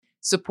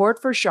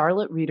Support for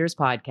Charlotte Readers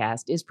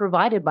Podcast is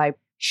provided by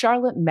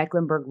Charlotte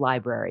Mecklenburg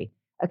Library,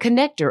 a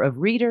connector of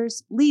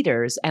readers,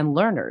 leaders, and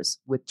learners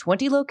with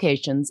 20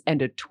 locations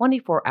and a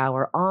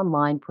 24-hour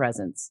online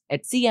presence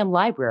at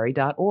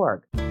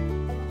cmlibrary.org.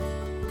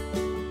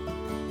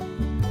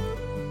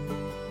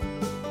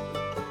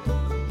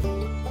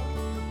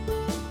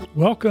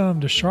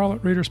 Welcome to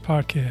Charlotte Readers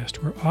Podcast,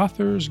 where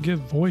authors give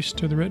voice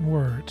to the written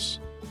words.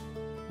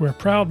 We're a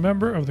proud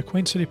member of the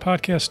Queen City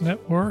Podcast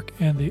Network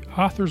and the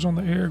Authors on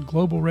the Air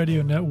Global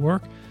Radio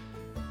Network,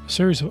 a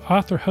series of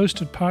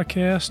author-hosted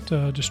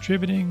podcasts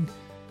distributing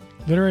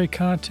literary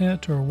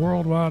content to a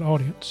worldwide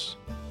audience.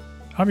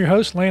 I'm your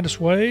host, Landis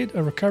Wade,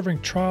 a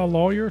recovering trial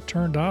lawyer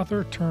turned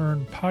author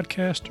turned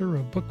podcaster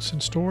of books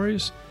and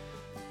stories,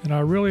 and I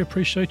really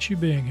appreciate you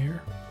being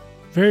here.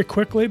 Very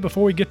quickly,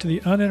 before we get to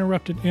the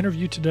uninterrupted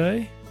interview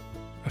today,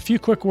 a few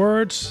quick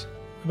words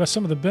about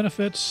some of the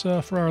benefits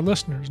for our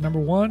listeners. Number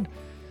one,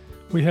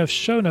 we have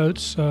show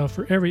notes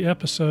for every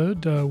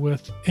episode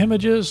with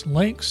images,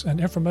 links, and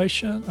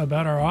information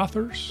about our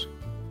authors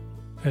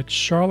at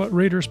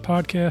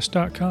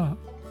charlottereaderspodcast.com.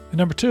 And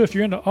number two, if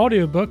you're into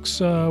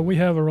audiobooks, we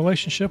have a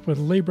relationship with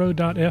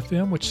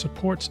Libro.fm, which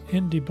supports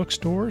indie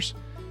bookstores.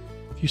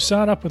 If you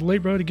sign up with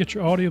Libro to get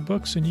your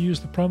audiobooks and you use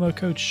the promo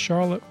code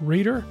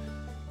CharlotteReader,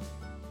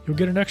 you'll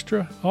get an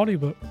extra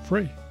audiobook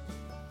free.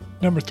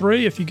 Number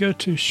three, if you go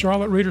to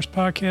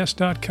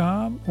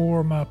charlottereaderspodcast.com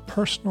or my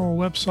personal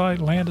website,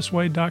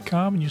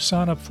 landiswade.com, and you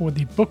sign up for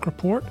the book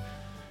report,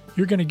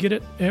 you're going to get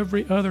it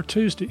every other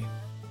Tuesday.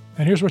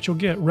 And here's what you'll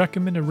get: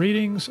 recommended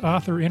readings,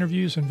 author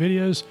interviews and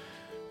videos,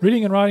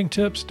 reading and writing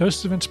tips,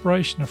 doses of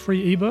inspiration, a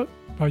free ebook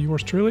by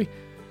yours truly,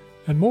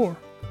 and more.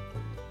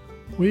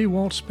 We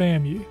won't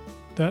spam you.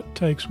 That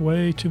takes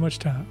way too much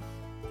time.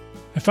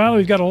 And finally,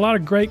 we've got a lot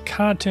of great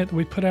content that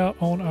we put out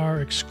on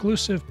our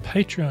exclusive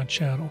Patreon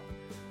channel.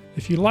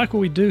 If you like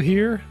what we do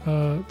here,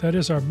 that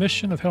is our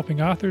mission of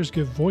helping authors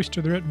give voice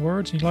to their written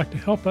words, and you'd like to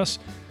help us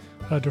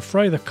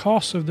defray the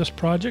costs of this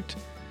project,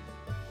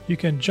 you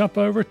can jump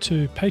over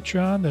to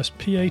Patreon, that's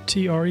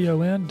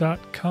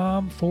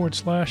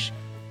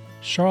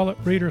patreon.com/Charlotte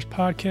Readers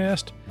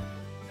Podcast,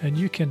 and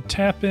you can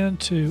tap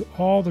into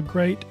all the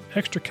great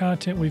extra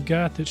content we've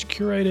got that's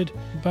curated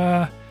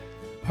by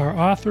our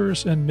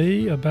authors and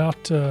me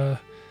about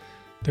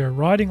their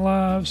writing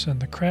lives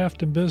and the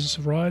craft and business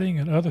of writing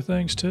and other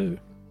things too.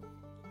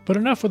 But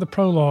enough with the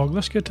prologue.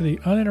 Let's get to the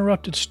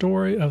uninterrupted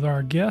story of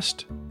our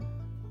guest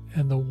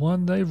and the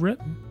one they've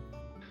written.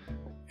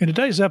 In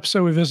today's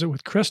episode, we visit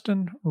with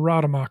Kristen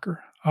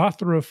Rademacher,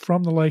 author of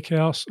From the Lake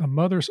House, A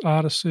Mother's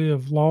Odyssey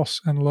of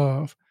Loss and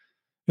Love.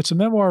 It's a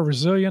memoir of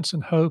resilience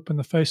and hope in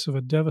the face of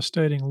a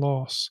devastating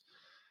loss.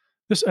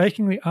 This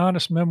achingly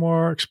honest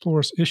memoir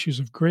explores issues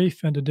of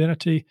grief and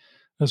identity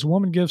as a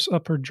woman gives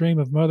up her dream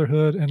of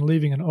motherhood and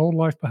leaving an old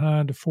life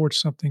behind to forge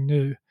something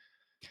new.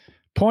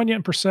 Poignant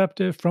and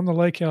perceptive, From the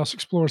Lake House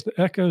explores the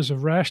echoes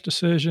of rash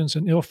decisions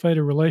and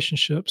ill-fated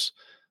relationships,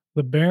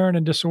 the barren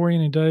and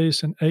disorienting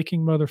days an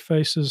aching mother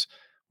faces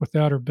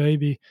without her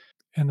baby,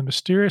 and the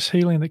mysterious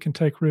healing that can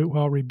take root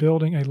while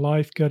rebuilding a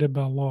life gutted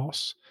by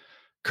loss.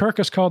 Kirk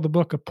has called the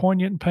book a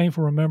poignant and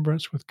painful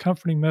remembrance with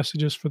comforting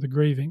messages for the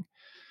grieving.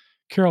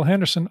 Carol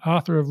Henderson,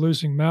 author of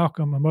Losing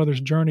Malcolm, A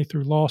Mother's Journey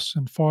Through Loss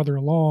and Farther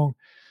Along,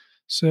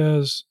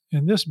 says,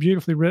 in this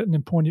beautifully written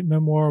and poignant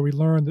memoir, we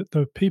learn that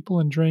though people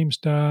and dreams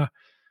die,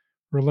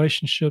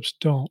 relationships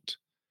don't.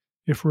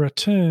 If we're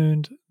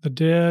attuned, the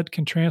dead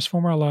can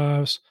transform our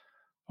lives,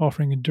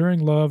 offering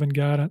enduring love and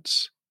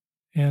guidance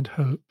and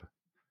hope.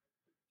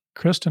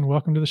 Kristen,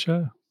 welcome to the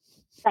show.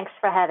 Thanks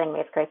for having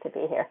me. It's great to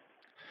be here.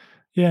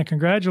 Yeah, and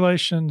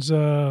congratulations.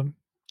 I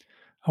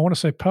want to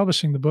say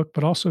publishing the book,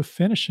 but also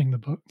finishing the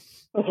book.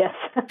 Yes.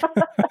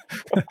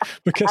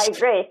 Because, I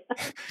agree.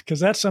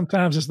 Because that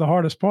sometimes is the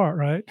hardest part,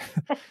 right?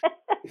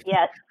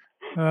 Yes.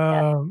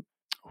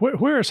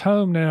 Where is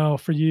home now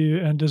for you,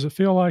 and does it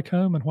feel like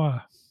home, and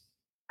why?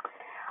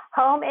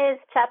 Home is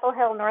Chapel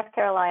Hill, North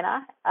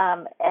Carolina,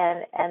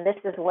 and this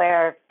is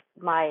where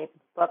my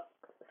book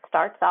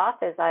starts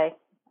off. As I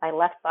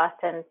left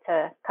Boston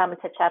to come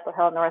to Chapel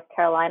Hill, North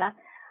Carolina.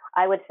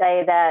 I would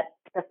say that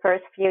the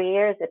first few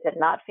years, it did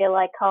not feel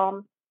like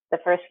home. The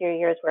first few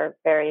years were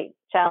very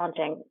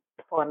challenging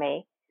for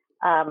me,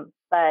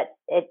 but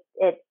it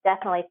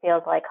definitely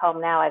feels like home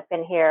now. I've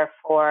been here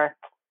for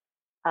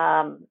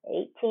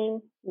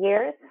 18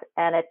 years,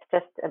 and it's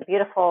just a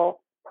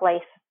beautiful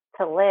place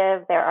to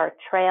live. There are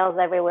trails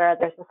everywhere.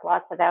 There's just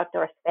lots of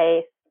outdoor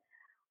space.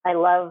 I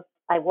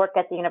work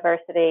at the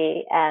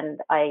university, and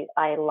I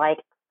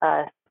like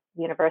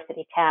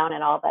university town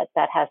and all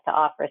that has to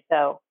offer.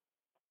 So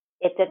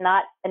it did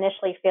not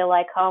initially feel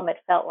like home.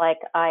 It felt like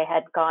I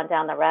had gone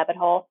down the rabbit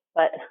hole,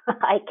 but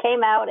I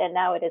came out and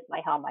now it is my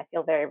home. I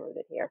feel very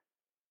rooted here.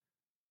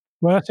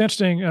 Well, that's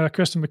interesting,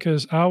 Kristen,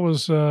 because I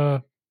was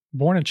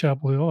born in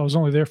Chapel Hill. I was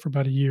only there for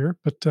about a year,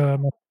 but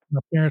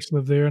my parents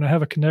lived there, and I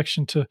have a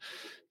connection to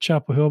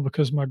Chapel Hill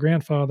because my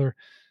grandfather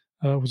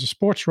was a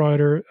sports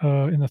writer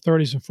in the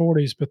 30s and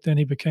 40s, but then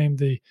he became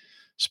the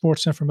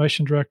sports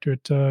information director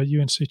at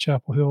UNC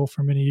Chapel Hill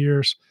for many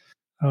years,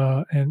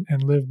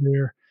 and lived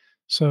there.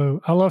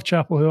 So I love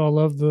Chapel Hill. I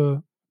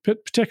love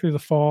particularly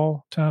the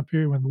fall time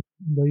period when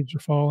the leaves are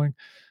falling.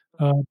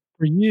 For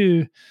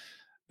you,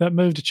 that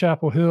move to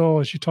Chapel Hill,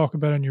 as you talk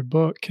about in your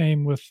book,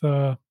 came with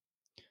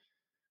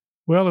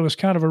well, it was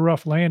kind of a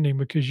rough landing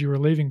because you were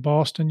leaving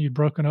Boston. You'd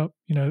broken up,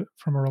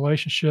 from a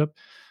relationship.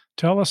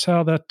 Tell us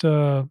how that.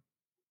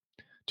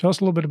 Tell us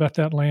a little bit about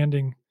that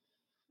landing.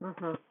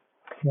 hmm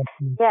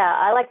Mhm. Yeah,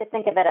 I like to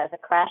think of it as a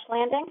crash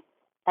landing,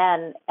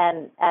 and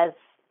as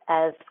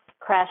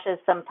crashes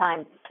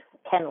sometimes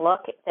can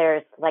look,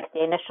 there's like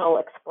the initial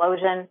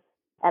explosion,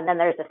 and then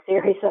there's a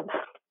series of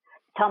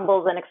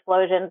tumbles and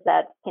explosions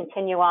that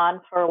continue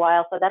on for a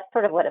while. So that's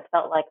sort of what it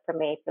felt like for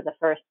me for the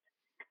first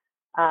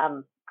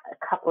um,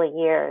 couple of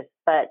years.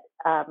 But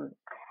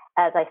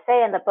as I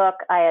say in the book,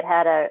 I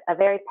had a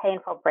very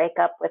painful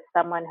breakup with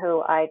someone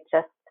who I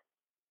just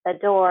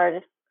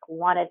adored,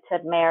 wanted to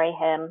marry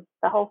him,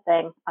 the whole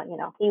thing.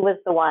 He was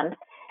the one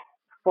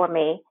for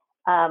me.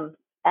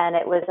 And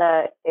it was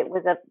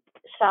a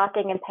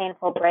shocking and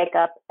painful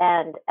breakup.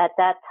 And at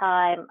that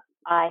time,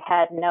 I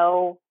had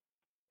no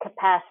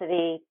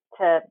capacity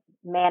to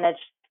manage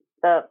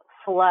the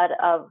flood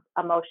of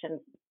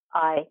emotions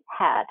I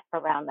had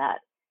around that.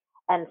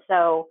 And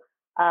so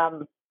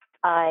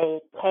I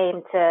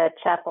came to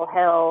Chapel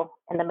Hill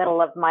in the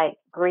middle of my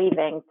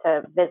grieving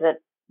to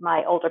visit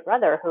my older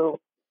brother, who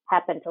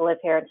happened to live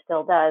here and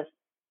still does.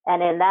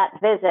 And in that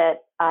visit,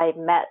 I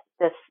met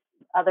this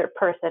other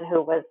person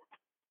who was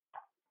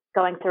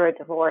going through a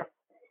divorce.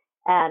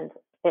 And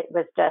it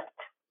was just,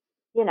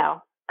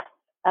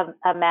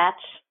 a match.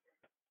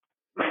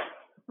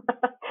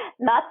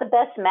 Not the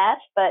best match,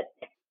 but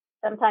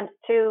sometimes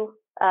two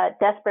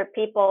desperate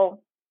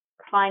people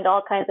find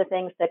all kinds of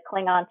things to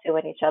cling on to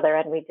in each other,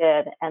 and we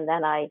did. And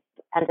then I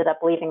ended up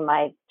leaving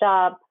my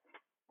job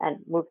and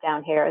moved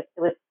down here. It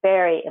was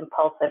very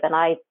impulsive, and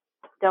I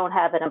don't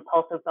have an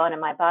impulsive bone in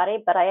my body,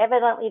 but I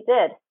evidently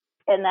did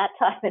in that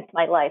time in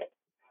my life.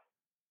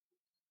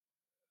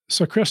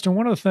 So, Kristen,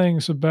 one of the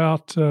things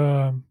about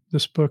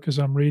this book as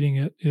I'm reading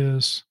it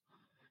is,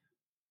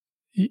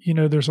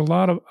 there's a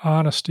lot of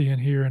honesty in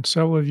here, and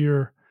several of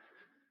your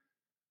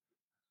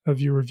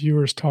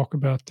reviewers talk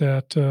about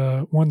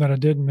that. One that I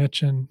didn't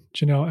mention,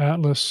 Janelle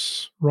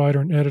Atlas, writer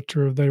and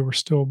editor of They Were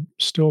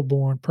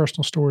Stillborn,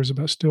 Personal Stories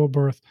About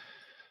Stillbirth,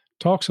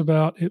 talks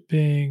about it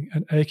being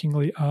an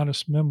achingly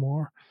honest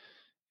memoir.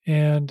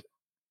 And,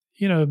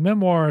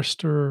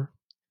 memoirists are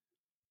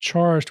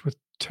charged with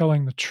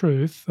telling the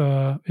truth.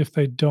 If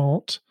they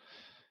don't,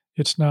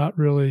 it's not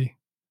really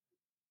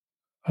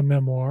a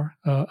memoir.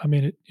 I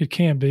mean, it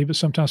can be, but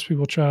sometimes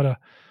people try to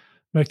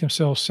make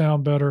themselves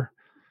sound better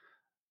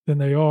than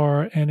they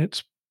are. And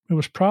it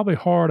was probably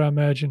hard, I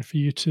imagine, for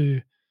you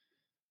to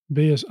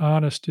be as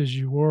honest as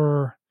you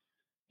were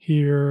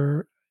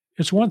here.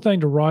 It's one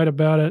thing to write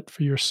about it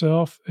for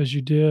yourself, as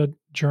you did,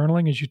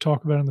 journaling, as you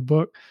talk about in the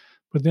book,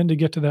 but then to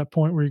get to that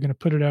point where you're going to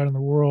put it out in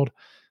the world.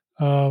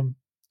 Um,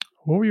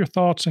 what were your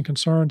thoughts and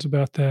concerns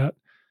about that,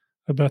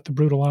 about the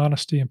brutal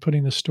honesty and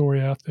putting this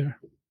story out there?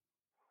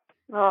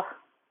 Oh,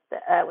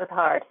 it was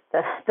hard.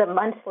 The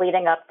months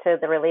leading up to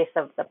the release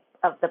of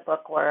the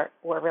book were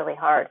really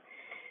hard.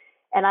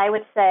 And I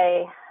would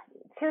say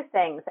two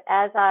things.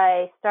 As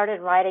I started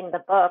writing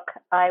the book,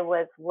 I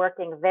was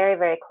working very,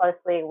 very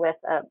closely with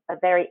a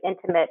very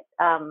intimate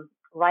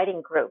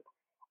writing group.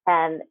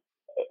 And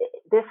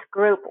this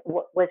group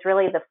was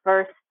really the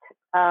first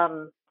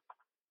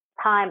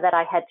time that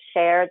I had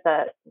shared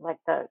the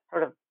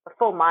sort of the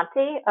full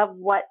Monty of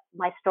what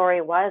my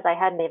story was. I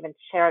hadn't even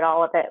shared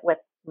all of it with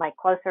my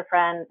closer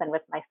friends and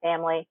with my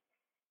family.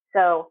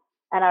 So,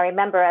 and I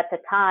remember at the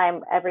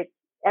time, every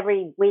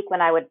week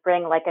when I would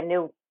bring like a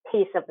new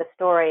piece of the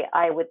story,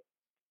 I was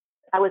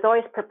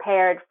always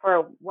prepared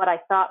for what I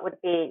thought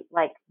would be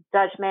like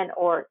judgment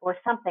or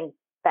something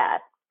bad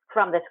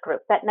from this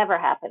group. That never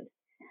happened.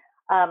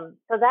 So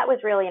that was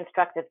really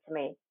instructive to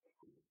me.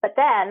 But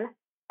then,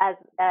 as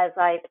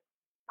I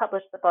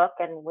published the book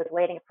and was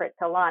waiting for it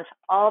to launch,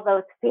 all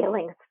those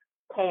feelings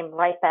came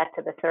right back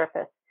to the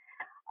surface.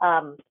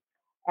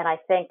 And I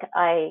think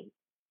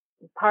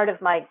part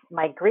of my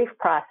grief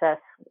process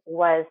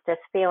was just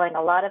feeling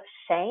a lot of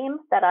shame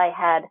that I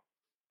had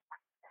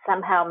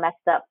somehow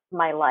messed up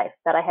my life,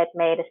 that I had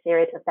made a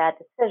series of bad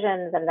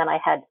decisions, and then I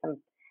had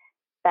some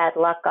bad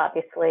luck,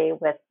 obviously,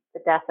 with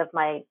the death of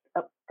my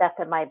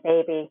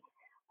baby.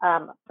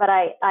 But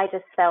I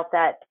just felt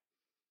that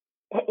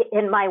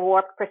in my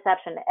warped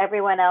perception,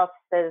 everyone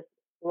else's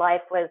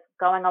life was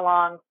going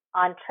along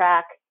on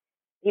track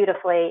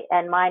beautifully,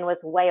 and mine was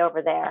way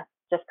over there,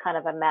 just kind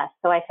of a mess.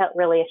 So I felt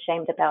really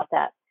ashamed about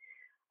that.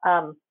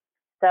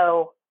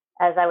 So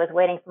as I was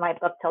waiting for my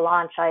book to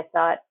launch, I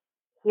thought,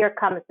 here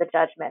comes the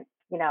judgment.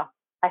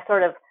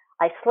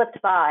 I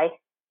slipped by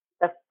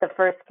the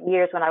first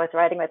years when I was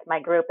writing with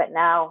my group, but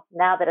now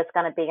that it's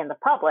going to be in the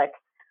public,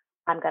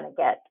 I'm going to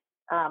get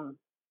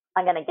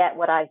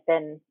what I've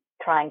been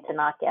trying to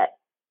not get.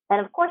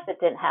 And of course it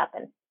didn't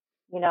happen.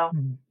 Yeah.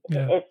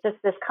 It's just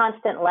this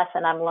constant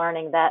lesson I'm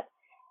learning that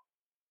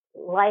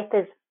life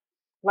is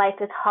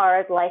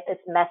hard, life is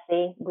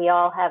messy. We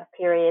all have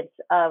periods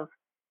of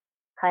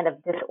kind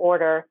of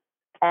disorder,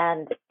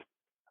 and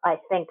I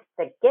think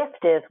the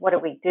gift is, what do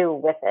we do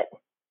with it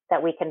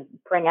that we can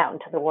bring out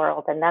into the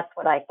world? And that's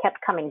what I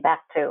kept coming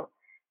back to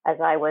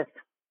as I was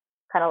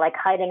kind of like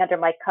hiding under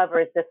my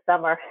covers this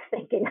summer,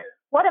 thinking,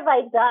 what have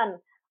I done?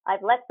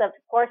 I've let the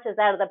horses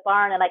out of the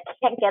barn and I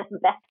can't get them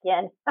back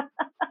in.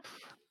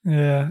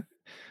 Yeah.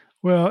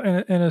 Well,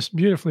 and it's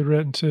beautifully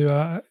written too.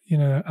 I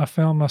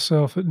found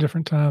myself at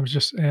different times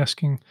just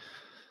asking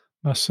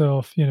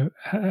myself,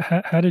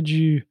 how did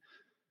you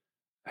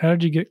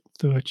get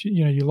through it?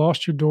 You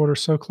lost your daughter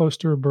so close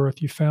to her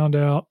birth. You found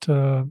out,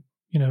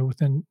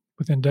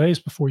 within days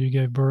before you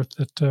gave birth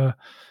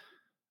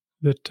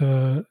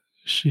that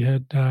she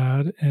had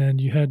died, and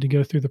you had to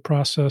go through the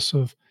process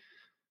of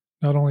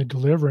not only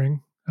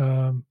delivering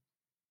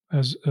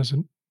as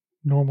a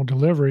normal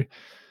delivery,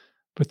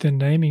 but then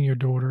naming your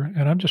daughter.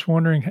 And I'm just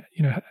wondering,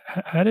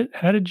 how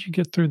did you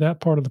get through that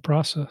part of the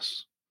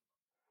process?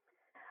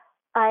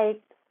 I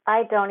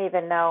don't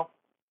even know.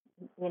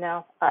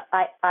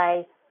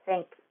 I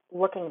think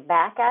looking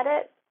back at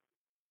it,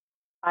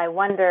 I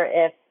wonder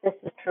if this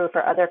is true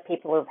for other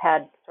people who've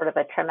had sort of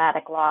a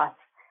traumatic loss,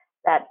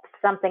 that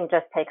something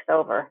just takes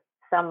over.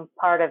 Some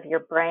part of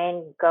your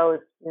brain goes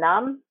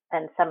numb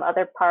and some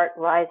other part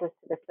rises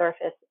to the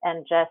surface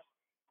and just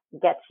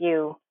gets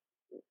you,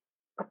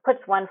 puts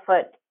one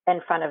foot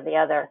in front of the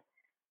other.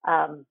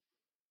 And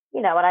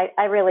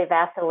I really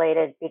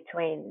vacillated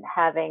between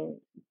having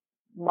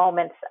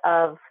moments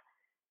of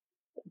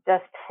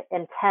just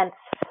intense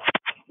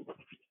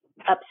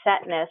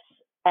upsetness,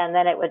 and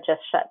then it would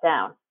just shut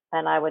down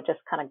and I would just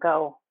kind of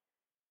go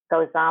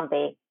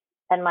zombie.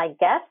 And my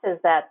guess is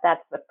that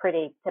that's a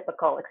pretty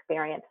typical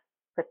experience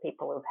for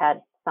people who've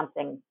had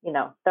something,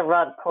 the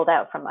rug pulled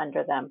out from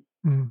under them.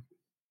 Mm.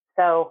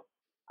 So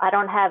I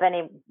don't have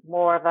any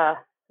more of a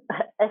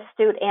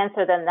astute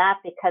answer than that,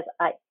 because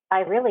I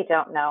really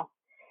don't know.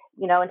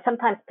 And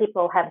sometimes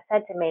people have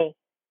said to me,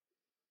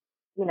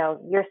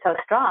 you're so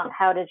strong.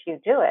 How did you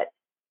do it?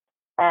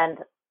 And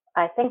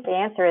I think the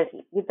answer is,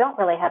 you don't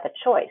really have a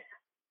choice.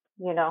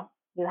 You don't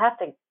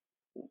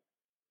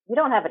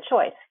have a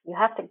choice. You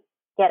have to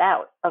get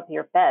out of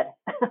your bed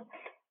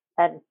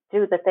and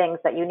do the things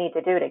that you need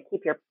to do to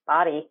keep your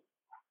body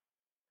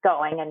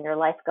going and your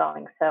life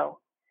going. So,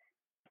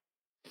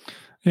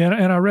 Yeah,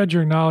 and I read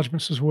your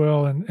acknowledgments as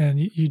well, and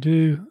you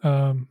do,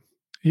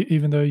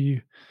 even though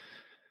you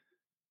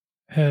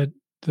had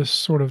this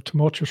sort of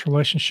tumultuous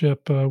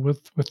relationship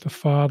with the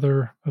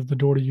father of the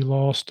daughter you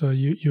lost,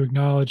 you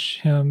acknowledge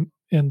him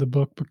in the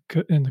book,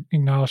 in the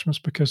acknowledgments,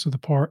 because of the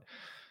part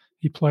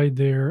he played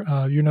there.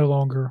 You're no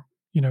longer,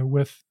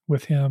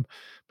 with him,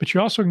 but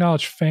you also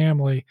acknowledge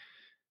family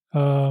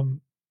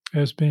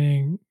as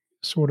being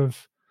sort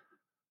of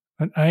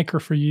an anchor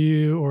for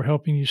you, or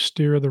helping you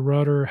steer the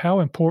rudder.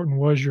 How important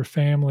was your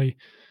family,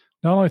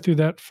 not only through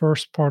that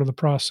first part of the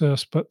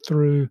process, but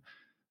through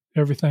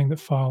everything that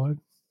followed?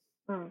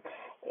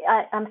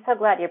 I'm so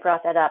glad you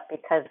brought that up,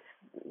 because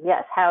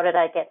yes, how did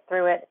I get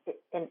through it?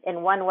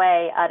 In one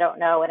way, I don't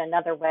know. In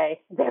another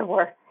way, there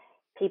were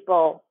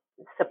people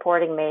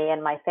supporting me,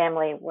 and my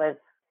family was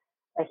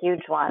a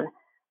huge one.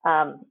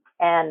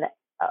 And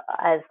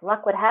as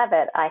luck would have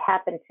it, I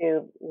happened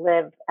to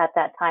live at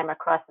that time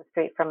across the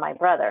street from my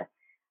brother.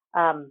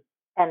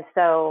 And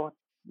so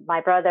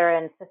my brother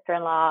and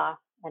sister-in-law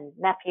and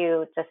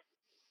nephew,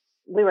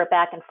 we were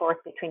back and forth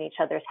between each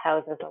other's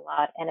houses a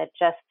lot. And it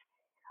just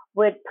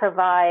would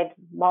provide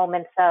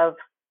moments of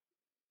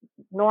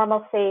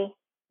normalcy.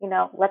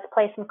 Let's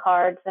play some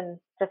cards and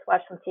just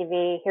watch some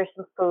TV. Here's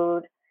some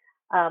food.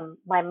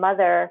 My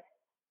mother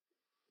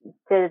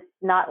did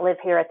not live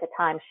here at the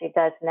time. She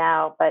does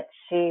now, but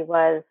she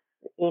was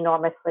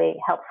enormously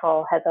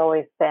helpful, has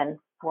always been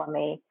for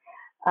me.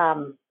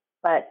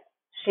 But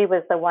she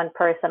was the one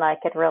person I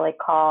could really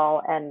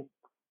call, and,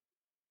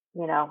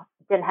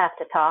 didn't have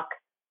to talk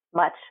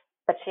much,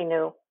 but she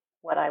knew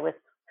what I was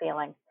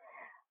feeling.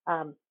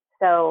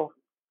 So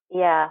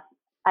yeah,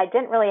 I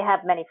didn't really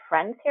have many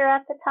friends here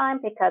at the time,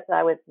 because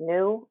I was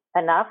new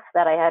enough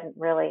that I hadn't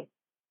really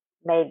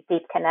made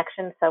deep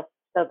connections. So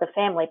the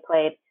family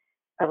played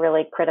a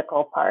really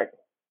critical part.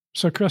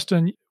 So,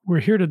 Kristen, we're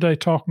here today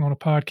talking on a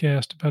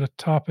podcast about a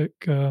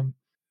topic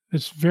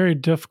that's very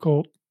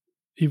difficult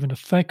even to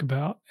think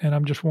about. And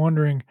I'm just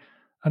wondering,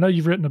 I know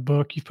you've written a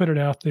book, you've put it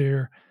out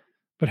there,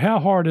 but how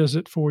hard is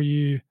it for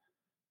you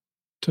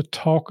to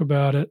talk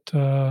about it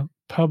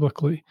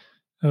publicly?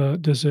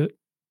 Does it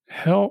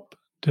help?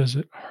 Does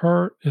it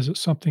hurt? Is it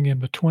something in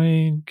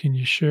between? Can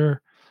you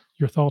share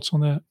your thoughts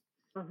on that?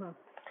 Mm-hmm.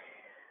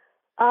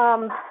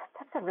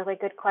 That's a really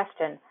good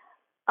question.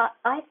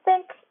 I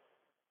think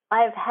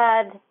I've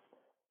had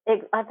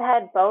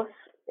both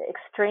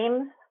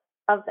extremes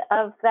of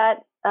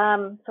that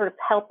sort of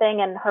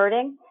helping and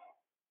hurting,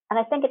 and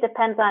I think it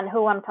depends on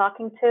who I'm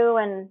talking to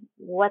and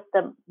what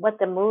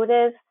the mood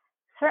is.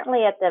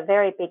 Certainly, at the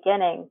very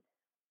beginning,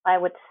 I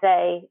would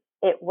say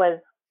it was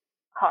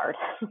hard.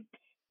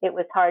 It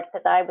was hard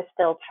because I was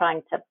still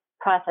trying to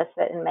process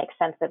it and make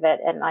sense of it,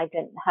 and I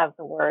didn't have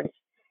the words,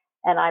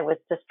 and I was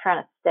just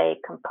trying to stay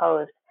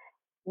composed.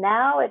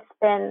 Now it's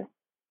been,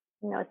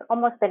 it's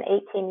almost been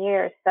 18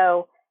 years,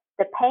 so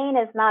the pain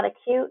is not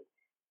acute.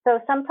 So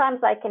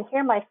sometimes I can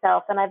hear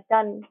myself, and I've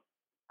done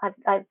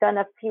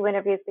a few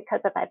interviews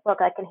because of my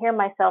book. I can hear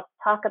myself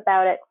talk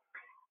about it,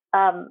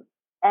 and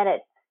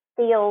it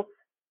feels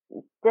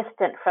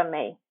distant from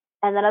me.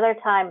 And then other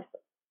times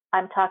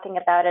I'm talking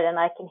about it and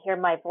I can hear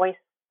my voice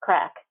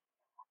crack.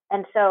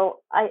 And so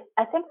I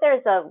think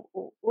there's a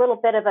little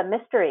bit of a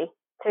mystery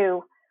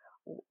to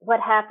what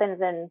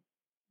happens in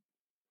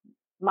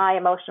my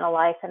emotional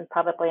life, and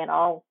probably in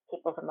all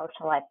people's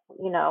emotional life.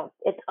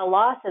 It's a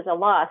loss is a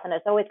loss, and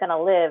it's always going to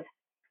live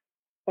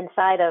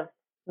inside of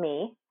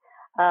me.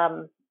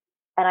 And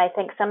I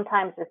think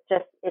sometimes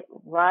it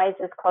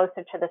rises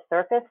closer to the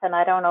surface, and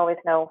I don't always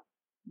know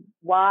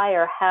why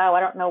or how.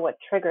 I don't know what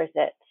triggers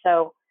it.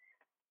 So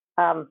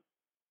I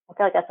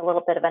feel like that's a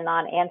little bit of a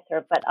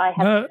non-answer, but I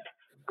have.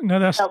 No,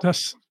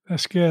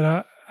 that's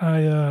good.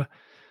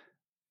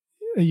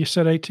 You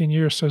said 18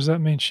 years, so does that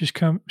mean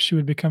she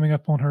would be coming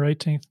up on her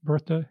 18th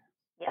birthday?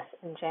 Yes,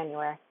 in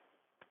January.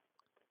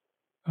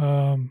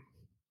 I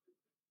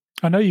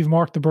know you've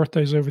marked the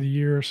birthdays over the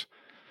years.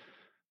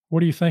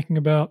 What are you thinking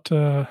about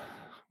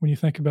when you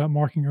think about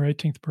marking your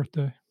 18th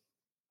birthday?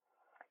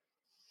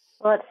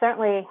 Well, it's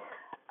certainly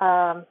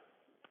a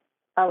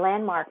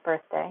landmark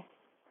birthday.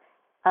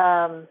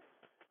 No,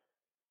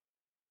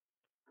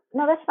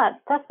 that's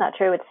not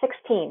true. It's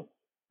 16.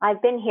 I've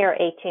been here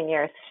 18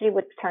 years. She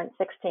would turn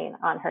 16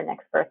 on her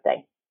next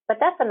birthday. But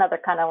that's another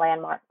kind of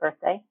landmark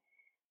birthday.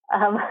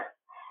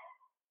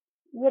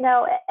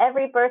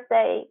 Every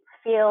birthday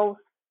feels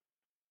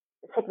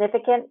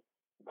significant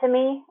to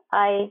me.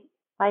 I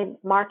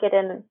mark it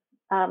in,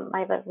 I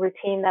have a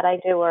routine that I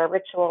do, or a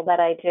ritual that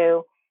I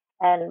do.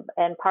 And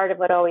part of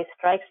what always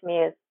strikes me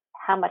is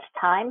how much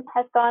time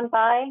has gone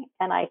by.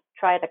 And I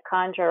try to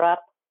conjure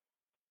up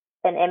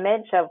an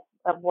image of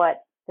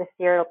what this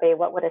year will be.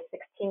 What would a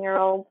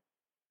 16-year-old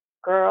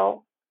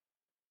girl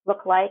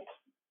look like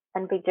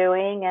and be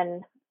doing,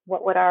 and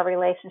what would our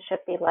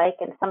relationship be like?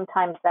 And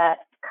sometimes that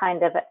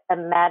kind of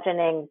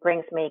imagining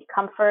brings me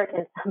comfort,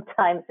 and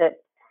sometimes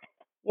it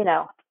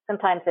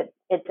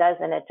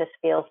doesn't. It just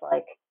feels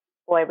like,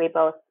 boy, we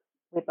both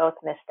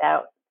missed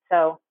out.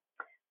 So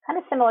kind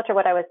of similar to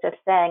what I was just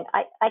saying,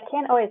 I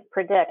can't always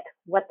predict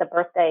what the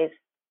birthdays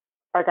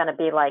are going to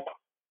be like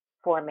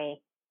for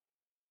me.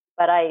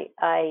 But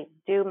I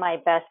do my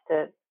best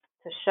to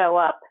show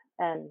up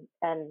and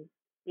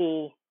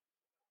be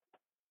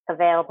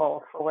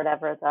available for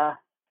whatever the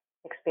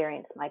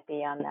experience might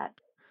be on that.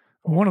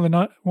 One of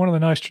the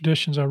nice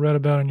traditions I read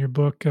about in your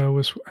book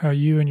was how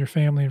you and your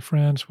family and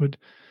friends would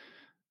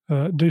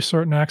do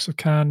certain acts of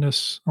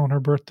kindness on her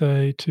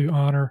birthday to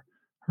honor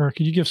her.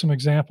 Could you give some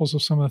examples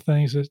of some of the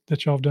things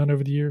that y'all have done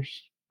over the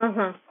years?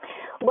 Mm-hmm.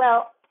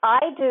 Well,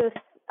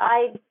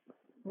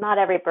 not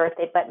every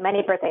birthday, but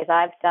many birthdays,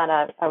 I've done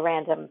a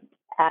random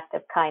act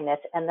of kindness.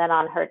 And then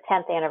on her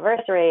 10th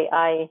anniversary,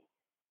 I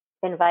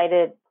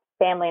invited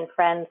family and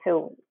friends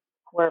who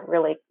were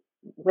really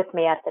with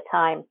me at the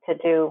time to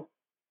do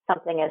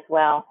something as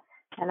well.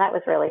 And that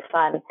was really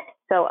fun.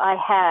 So I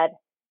had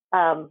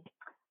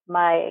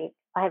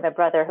I have a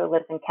brother who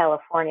lives in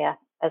California,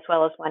 as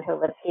well as one who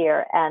lives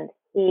here. And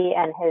he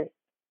and his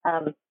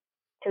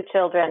 2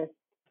 children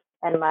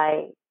and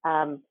my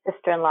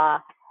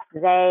sister-in-law,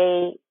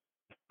 they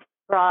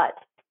brought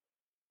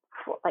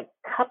like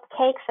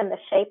cupcakes in the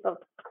shape of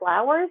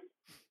flowers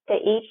to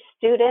each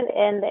student,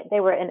 and they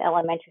were in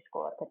elementary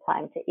school at the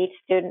time, to each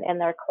student in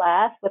their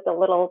class, with a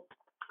little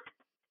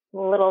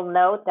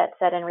note that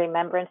said, "In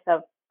remembrance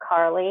of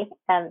Carly."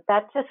 And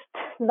that just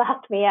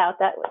knocked me out.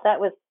 That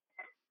was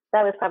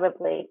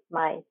probably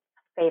my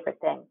favorite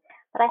thing.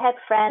 But I had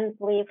friends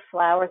leave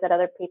flowers at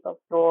other people's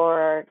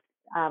door,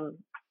 or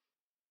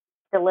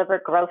deliver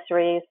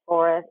groceries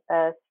for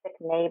a sick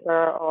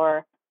neighbor,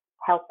 or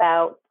help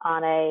out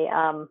on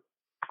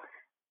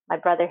my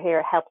brother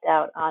here helped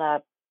out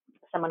on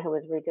someone who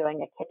was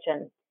redoing a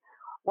kitchen.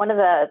 One of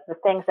the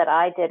things that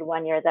I did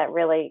one year that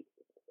really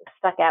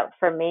stuck out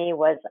for me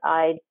was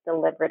I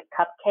delivered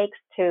cupcakes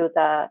to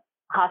the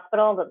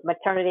hospital, the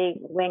maternity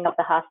wing of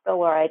the hospital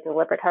where I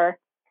delivered her.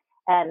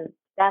 And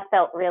that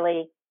felt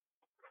really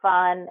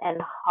fun and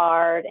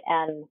hard.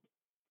 And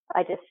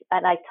I just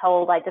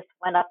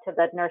went up to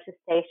the nurse's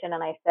station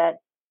and I said,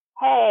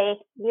 "Hey,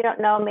 you don't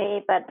know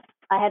me, but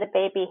I had a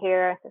baby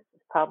here." This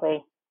is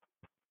probably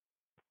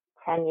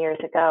 10 years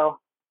ago.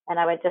 And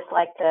I would just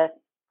like to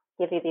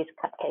give you these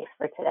cupcakes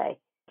for today.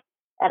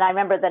 And I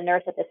remember the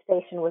nurse at the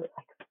station was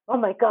like, "Oh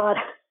my God."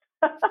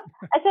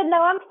 I said,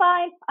 "No, I'm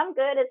fine. I'm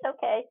good. It's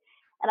okay."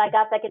 And I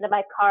got back into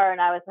my car and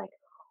I was like,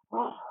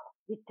 "Oh,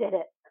 you did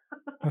it."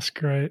 That's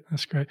great.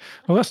 That's great.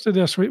 Well, let's do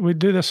this. We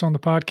do this on the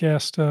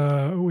podcast.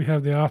 We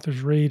have the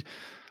authors read a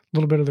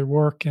little bit of their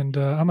work, and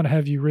I'm going to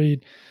have you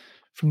read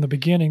from the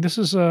beginning. This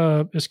is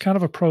it's kind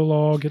of a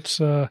prologue. It's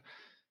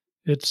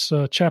It's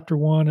chapter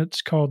 1.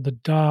 It's called The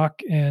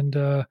Dock, and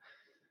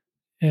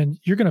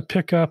you're going to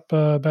pick up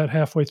about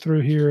halfway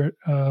through here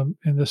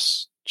in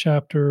this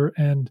chapter,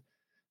 and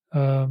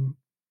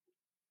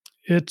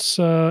it's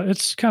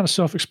kind of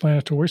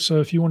self-explanatory. So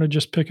if you want to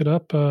just pick it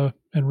up and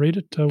read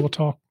it, we'll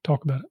talk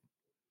about it.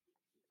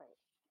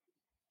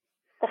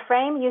 The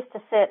frame used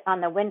to sit on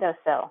the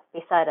windowsill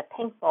beside a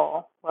pink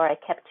bowl where I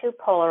kept 2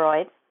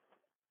 Polaroids,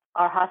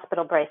 our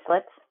hospital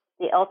bracelets,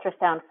 the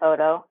ultrasound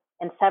photo,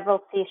 and several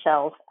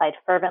seashells I'd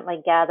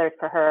fervently gathered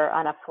for her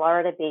on a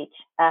Florida beach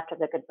after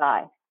the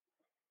goodbye.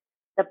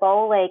 The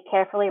bowl lay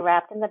carefully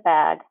wrapped in the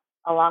bag,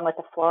 along with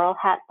a floral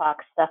hat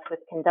box stuffed with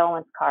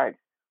condolence cards,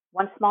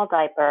 1 small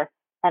diaper,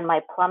 and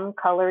my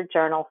plum-colored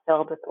journal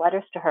filled with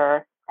letters to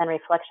her and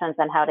reflections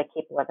on how to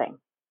keep living.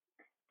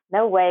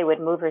 No way would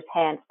Mover's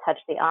hands touch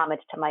the homage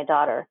to my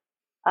daughter.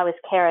 I was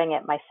carrying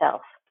it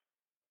myself.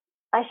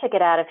 I should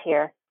get out of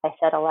here, I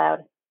said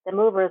aloud. The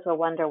Movers will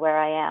wonder where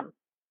I am.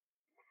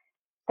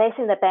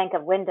 Facing the bank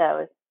of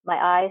windows, my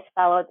eyes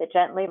followed the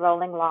gently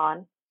rolling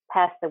lawn,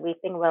 past the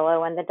weeping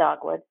willow and the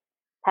dogwood,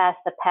 past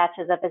the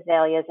patches of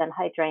azaleas and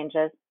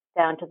hydrangeas,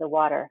 down to the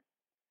water.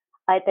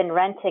 I'd been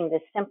renting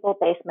this simple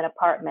basement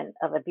apartment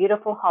of a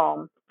beautiful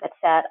home that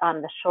sat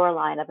on the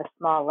shoreline of a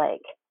small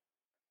lake.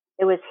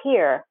 It was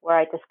here where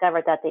I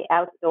discovered that the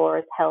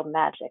outdoors held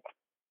magic,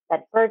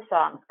 that bird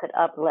songs could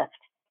uplift,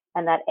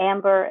 and that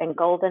amber and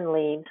golden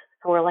leaves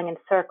swirling in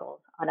circles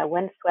on a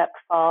windswept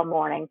fall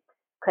morning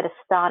could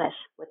astonish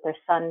with their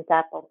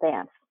sun-dappled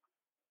dance.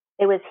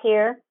 It was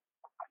here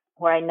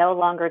where I no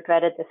longer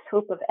dreaded the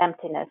swoop of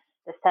emptiness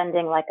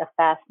descending like a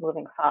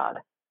fast-moving fog,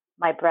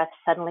 my breath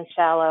suddenly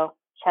shallow,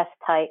 chest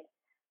tight,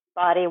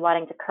 body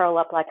wanting to curl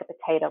up like a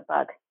potato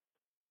bug.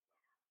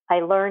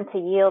 I learned to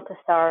yield to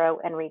sorrow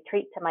and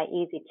retreat to my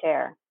easy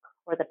chair,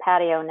 or the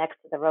patio next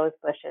to the rose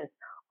bushes,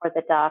 or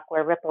the dock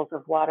where ripples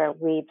of water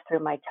weaved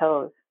through my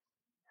toes.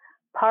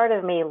 Part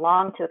of me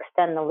longed to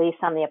extend the lease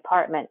on the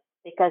apartment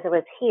because it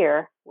was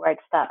here where I'd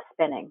stop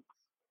spinning.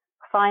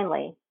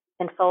 Finally,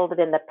 enfolded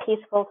in the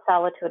peaceful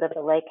solitude of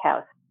the lake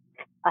house,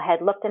 I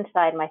had looked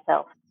inside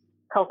myself,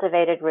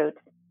 cultivated roots,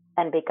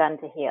 and begun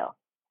to heal.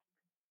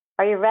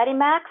 Are you ready,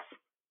 Max?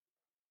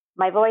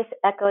 My voice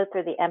echoed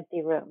through the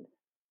empty rooms.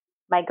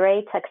 My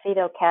gray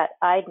tuxedo cat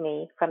eyed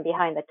me from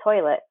behind the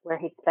toilet where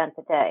he'd spent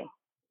the day.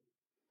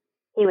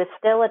 He was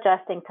still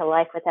adjusting to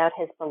life without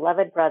his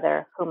beloved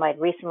brother, whom I'd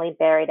recently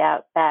buried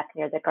out back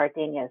near the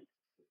gardenias.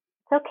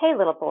 It's okay,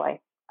 little boy.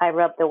 I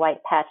rubbed the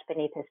white patch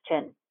beneath his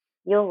chin.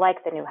 You'll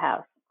like the new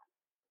house.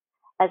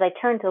 As I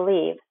turned to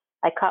leave,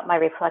 I caught my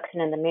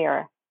reflection in the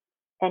mirror.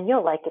 And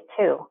you'll like it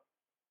too.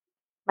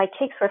 My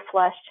cheeks were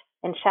flushed,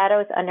 and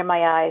shadows under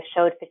my eyes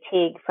showed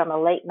fatigue from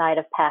a late night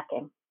of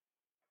packing.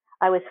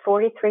 I was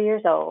 43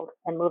 years old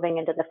and moving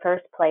into the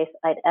first place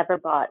I'd ever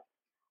bought,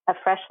 a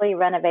freshly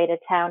renovated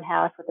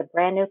townhouse with a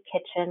brand new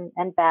kitchen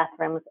and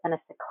bathrooms and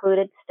a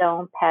secluded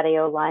stone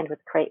patio lined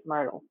with crepe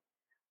myrtle.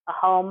 A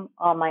home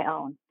all my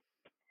own.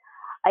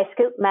 I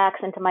scooped Max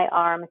into my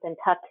arms and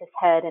tucked his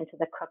head into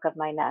the crook of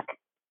my neck.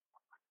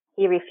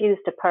 He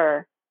refused to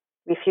purr,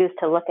 refused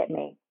to look at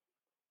me.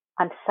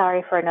 I'm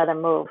sorry for another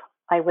move,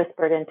 I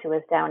whispered into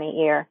his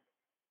downy ear,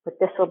 but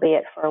this will be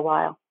it for a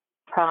while.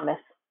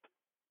 Promise.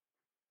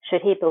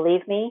 Should he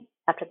believe me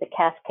after the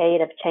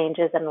cascade of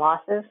changes and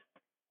losses?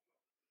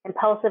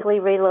 Impulsively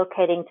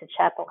relocating to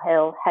Chapel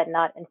Hill had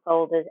not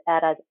unfolded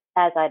as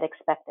I'd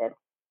expected.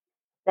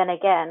 Then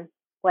again,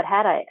 what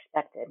had I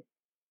expected?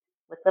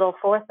 With little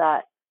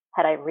forethought,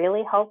 had I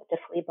really hoped to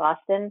flee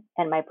Boston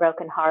and my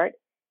broken heart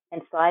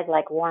and slide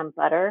like warm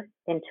butter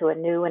into a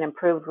new and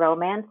improved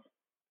romance,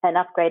 an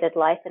upgraded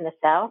life in the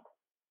South?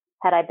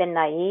 Had I been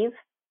naive,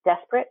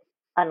 desperate,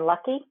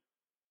 unlucky,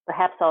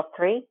 perhaps all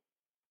three?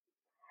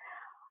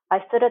 I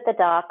stood at the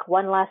dock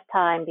one last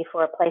time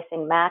before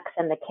placing Max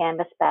and the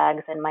canvas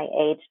bags in my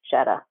aged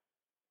Jetta.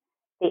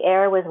 The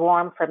air was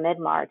warm for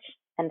mid-March,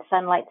 and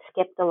sunlight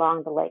skipped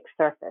along the lake's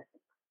surface.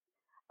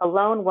 A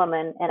lone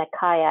woman in a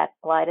kayak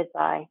glided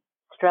by,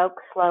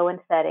 stroke slow and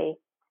steady,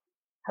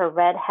 her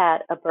red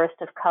hat a burst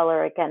of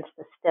color against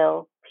the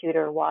still,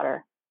 pewter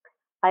water.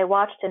 I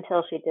watched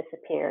until she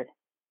disappeared.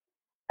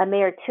 A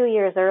mere 2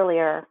 years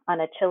earlier, on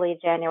a chilly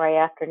January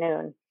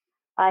afternoon,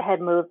 I had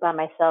moved by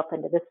myself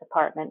into this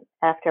apartment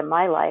after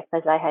my life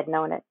as I had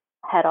known it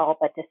had all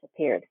but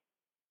disappeared.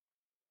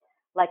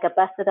 Like a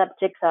busted-up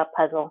jigsaw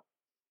puzzle,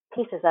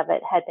 pieces of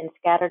it had been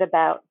scattered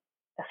about,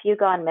 a few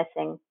gone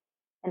missing,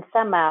 and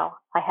somehow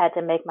I had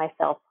to make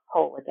myself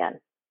whole again.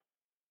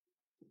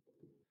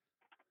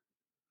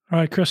 All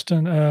right,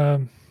 Kristen,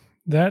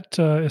 that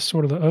is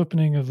sort of the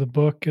opening of the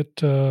book.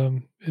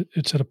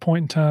 It's at a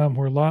point in time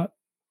where a lot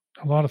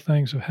of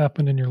things have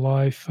happened in your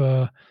life.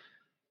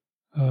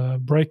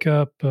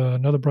 Breakup,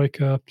 another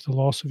breakup, the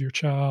loss of your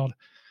child.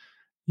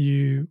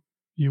 You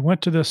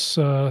went to this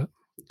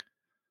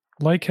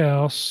lake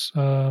house.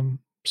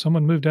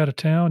 Someone moved out of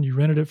town. You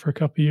rented it for a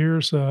couple of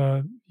years.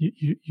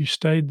 You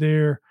stayed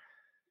there,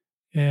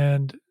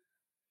 and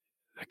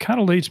it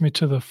kind of leads me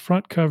to the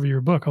front cover of your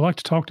book. I like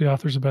to talk to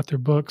authors about their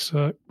books,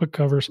 book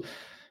covers.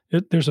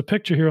 There's a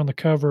picture here on the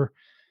cover.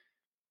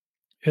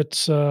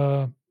 It's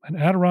an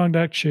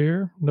Adirondack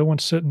chair. No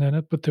one's sitting in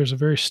it, but there's a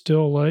very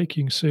still lake.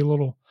 You can see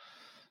little,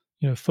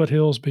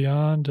 foothills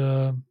beyond.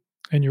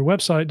 And your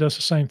website does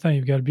the same thing.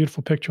 You've got a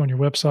beautiful picture on your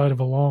website of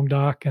a long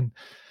dock and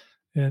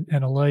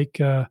a lake.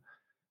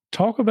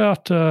 Talk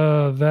about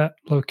that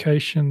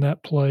location,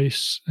 that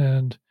place,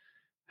 and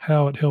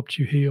how it helped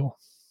you heal.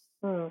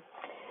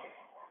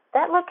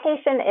 That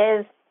location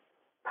is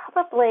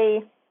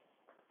probably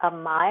a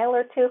mile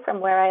or two from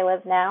where I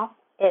live now.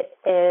 It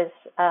is,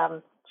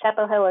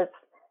 Chapel Hill has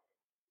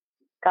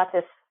got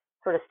this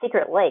sort of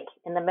secret lake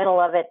in the middle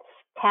of its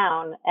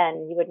town,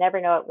 and you would never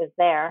know it was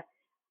there.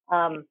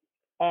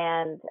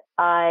 And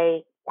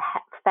I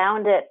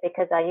found it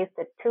because I used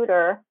to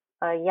tutor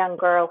a young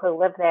girl who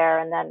lived there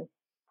and then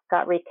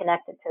got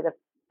reconnected to the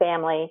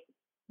family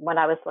when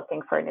I was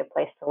looking for a new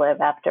place to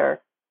live after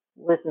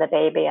losing the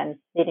baby and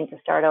needing to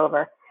start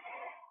over.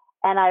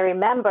 And I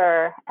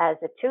remember as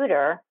a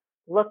tutor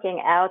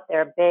looking out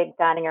their big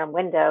dining room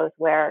windows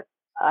where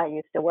I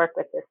used to work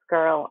with this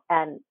girl,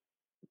 and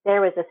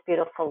there was this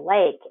beautiful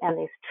lake and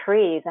these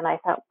trees. And I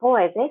thought,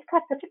 boy, they've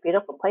got such a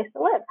beautiful place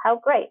to live. How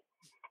great.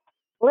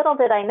 Little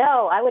did I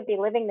know I would be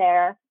living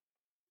there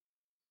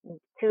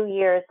 2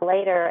 years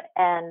later,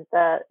 and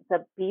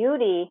the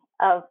beauty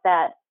of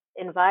that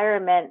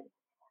environment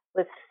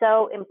was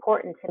so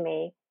important to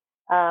me.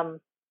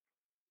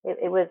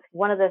 It was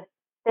one of the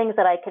things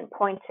that I can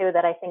point to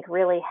that I think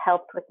really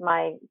helped with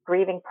my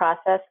grieving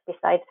process,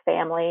 besides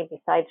family,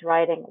 besides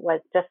writing,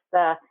 was just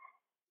the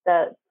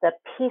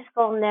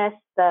peacefulness,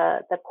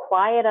 the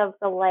quiet of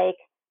the lake.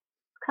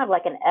 It's kind of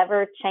like an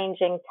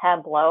ever-changing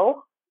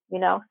tableau.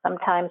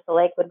 Sometimes the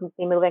lake would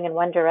be moving in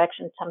one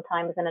direction,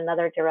 sometimes in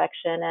another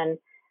direction.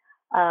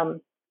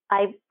 And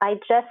I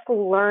just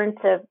learned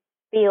to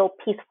feel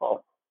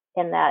peaceful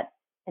in that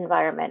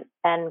environment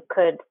and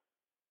could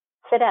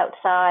sit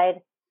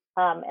outside.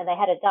 And they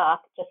had a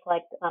dock, just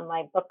like on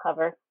my book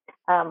cover,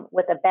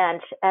 with a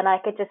bench. And I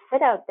could just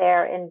sit out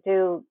there and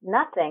do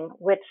nothing,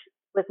 which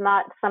was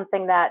not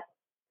something that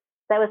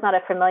was not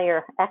a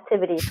familiar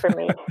activity for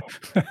me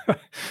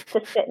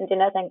to sit and do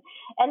nothing.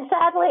 And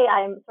sadly,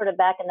 I'm sort of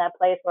back in that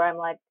place where I'm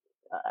like,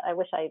 I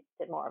wish I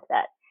did more of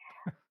that.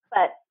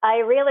 But I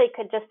really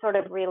could just sort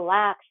of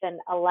relax and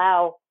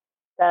allow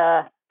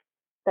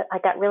I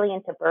got really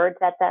into birds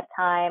at that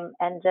time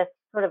and just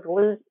sort of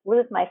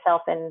lose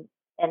myself in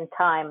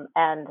time.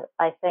 And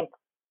I think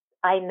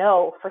I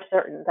know for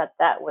certain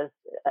that was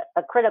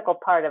a critical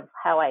part of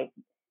how I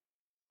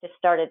just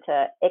started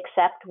to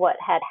accept what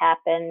had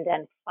happened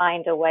and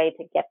find a way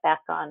to get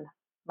back on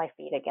my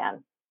feet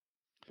again.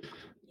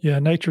 Yeah,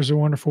 nature's a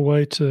wonderful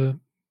way to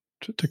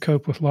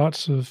cope with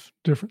lots of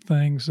different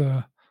things.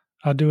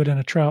 I do it in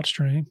a trout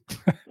stream.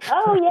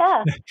 Oh,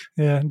 yeah.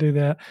 Yeah, do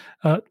that.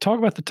 Talk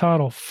about the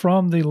title,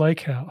 From the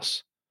Lake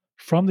House.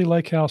 From the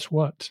Lake House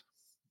what?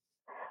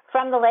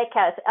 From the Lake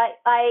House.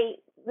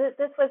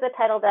 This was a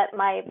title that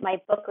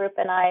my book group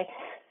and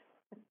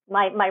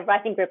my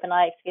writing group and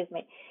I,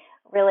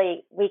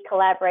 really, we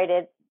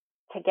collaborated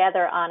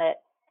together on it.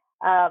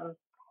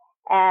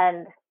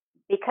 And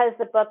because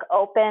the book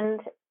opened,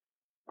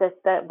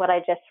 what I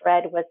just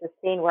read was the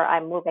scene where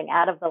I'm moving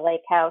out of the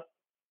lake house,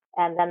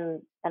 and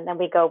then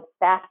we go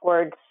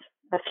backwards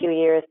a few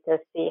years to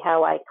see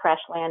how I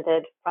crash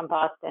landed from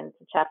Boston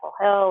to Chapel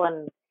Hill,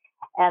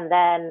 and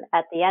then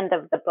at the end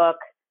of the book,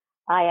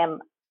 I am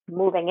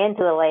moving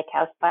into the lake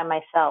house by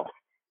myself.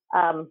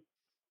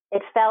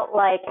 It felt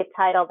like a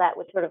title that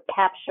would sort of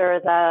capture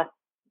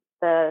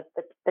the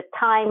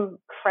time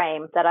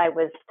frame that I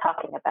was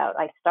talking about.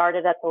 I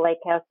started at the lake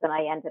house and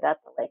I ended at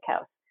the lake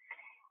house.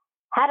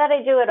 How did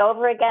I do it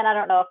over again? I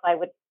don't know if I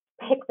would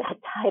pick that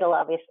title,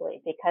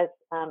 obviously, because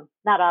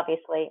not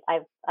obviously.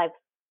 I've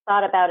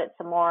thought about it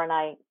some more, and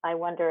I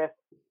wonder if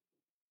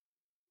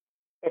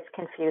it's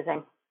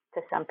confusing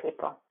to some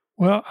people.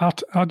 Well,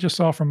 I'll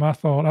just offer my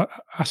thought.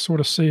 I sort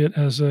of see it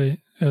as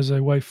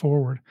a way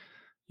forward.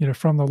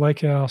 From the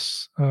lake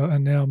house,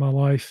 and now my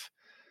life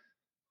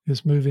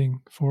is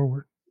moving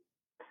forward.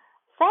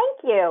 Thank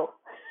you.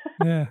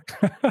 Yeah.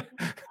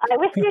 I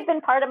wish you'd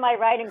been part of my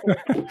writing group.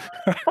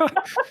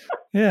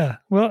 Yeah.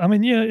 Well, I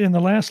mean, in the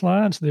last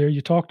lines there,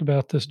 you talked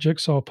about this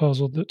jigsaw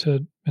puzzle that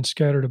had been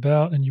scattered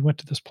about, and you went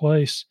to this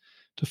place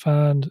to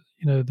find,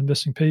 the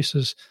missing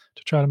pieces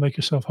to try to make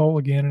yourself whole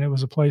again. And it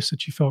was a place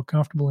that you felt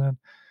comfortable in.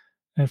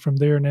 And from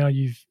there, now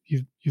you've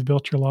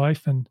built your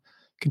life and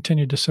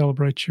continued to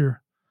celebrate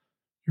your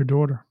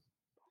daughter.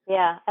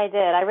 Yeah, I did.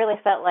 I really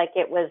felt like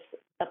it was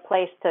a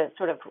place to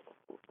sort of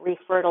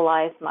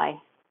refertilize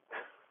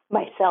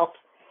myself,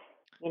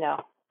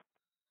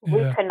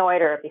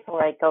 reconnoiter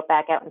before I go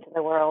back out into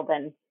the world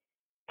and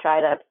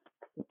try to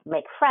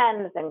make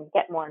friends and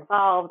get more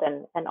involved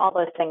and all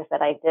those things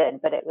that I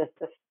did. But it was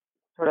this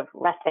sort of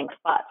resting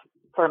spot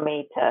for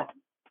me to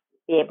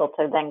be able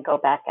to then go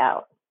back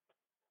out.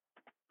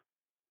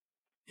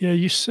 Yeah,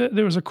 you said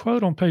there was a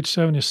quote on page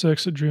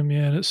 76 that drew me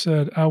in. It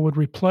said, "I would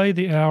replay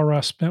the hour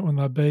I spent with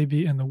my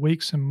baby and the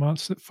weeks and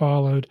months that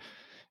followed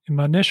In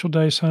my initial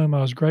days home,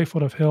 I was grateful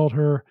to have held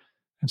her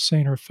and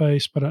seen her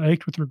face, but I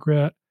ached with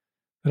regret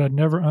that I'd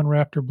never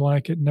unwrapped her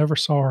blanket, never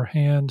saw her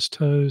hands,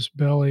 toes,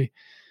 belly.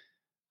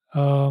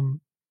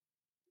 Um,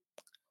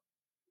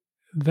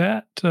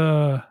 that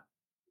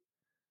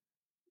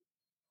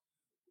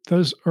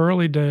those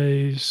early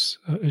days,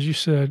 as you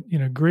said,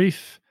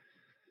 grief,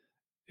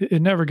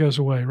 it never goes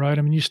away, right?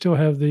 I mean, you still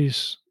have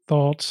these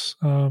thoughts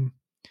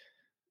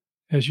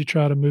as you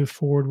try to move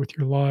forward with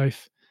your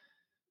life.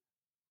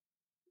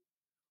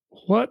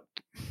 What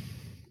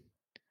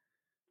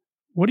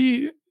what do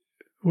you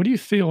what do you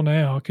feel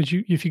now? Because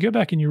if you go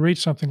back and you read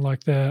something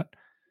like that,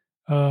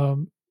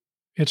 um,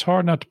 it's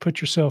hard not to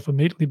put yourself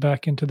immediately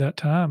back into that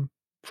time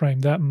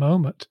frame, that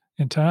moment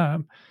in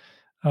time.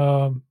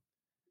 Um,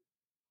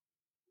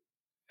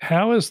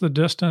 how has the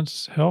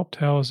distance helped?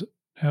 How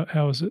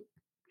has it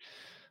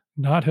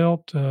not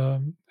helped?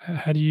 How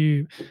do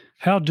you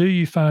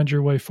find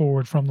your way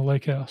forward from the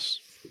lake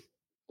house?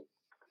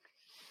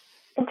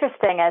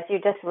 Interesting. As you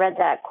just read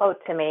that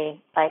quote to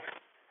me, I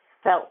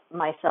felt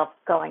myself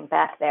going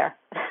back there.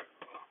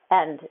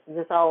 And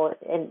this all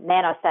in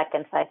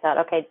nanoseconds. I thought,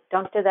 okay,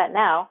 don't do that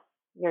now.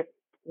 You're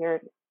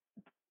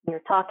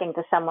talking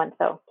to someone,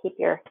 so keep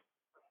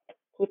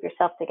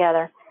yourself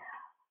together.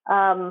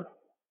 I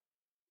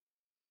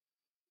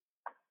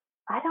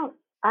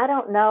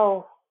don't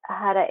know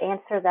how to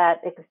answer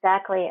that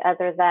exactly,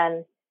 other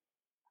than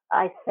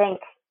I think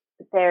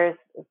there's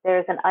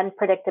an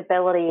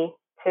unpredictability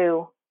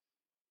to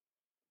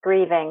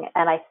grieving,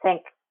 and I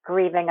think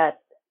grieving a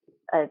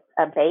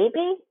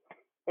baby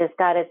has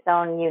got its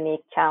own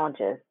unique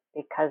challenges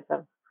because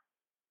of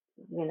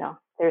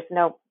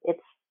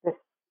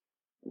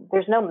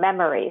there's no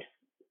memories.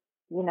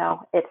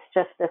 It's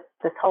just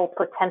this whole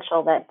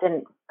potential that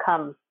didn't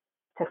come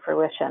to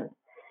fruition.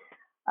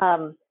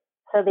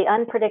 So the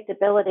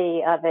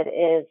unpredictability of it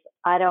is,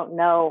 I don't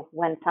know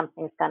when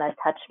something's going to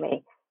touch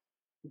me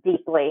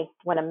deeply,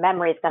 when a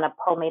memory is going to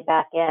pull me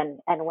back in.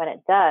 And when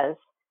it does,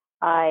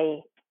 I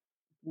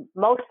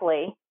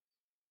mostly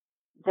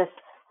just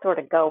sort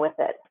of go with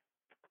it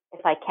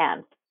if I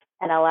can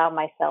and allow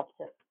myself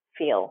to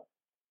feel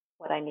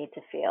what I need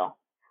to feel.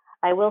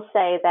 I will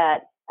say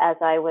that as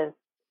I was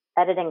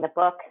editing the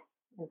book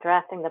and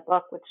drafting the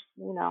book, which,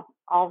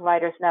 all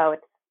writers know,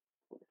 it's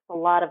a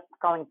lot of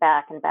going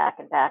back and back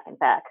and back and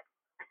back.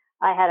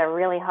 I had a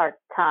really hard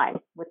time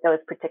with those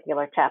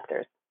particular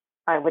chapters.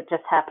 I would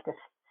just have to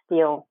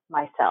steel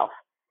myself.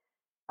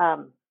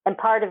 And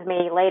part of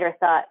me later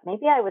thought,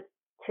 maybe I was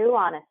too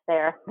honest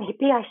there.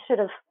 Maybe I should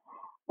have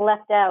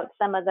left out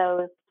some of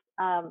those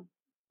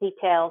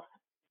details,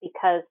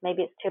 because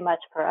maybe it's too much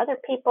for other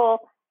people.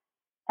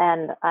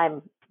 And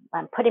I'm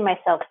putting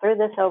myself through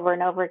this over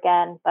and over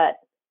again. But,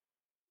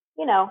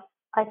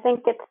 I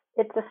think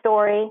it's a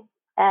story.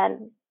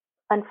 And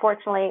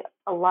unfortunately,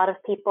 a lot of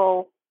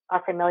people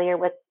are familiar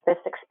with this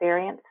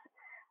experience.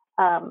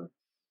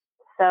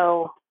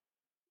 So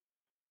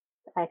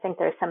I think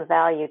there's some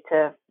value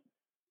to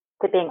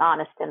being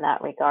honest in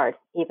that regard,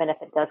 even if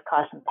it does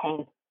cause some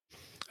pain.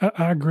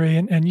 I agree.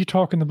 And you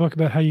talk in the book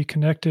about how you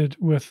connected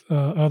with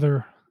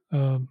other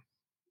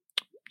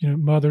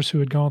mothers who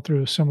had gone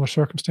through similar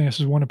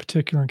circumstances, one in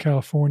particular in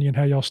California, and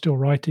how y'all still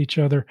write to each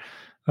other,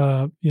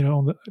 on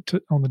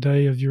the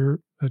day of your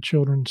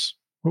children's,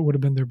 what would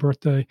have been their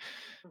birthday.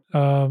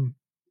 And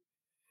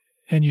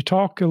you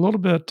talk a little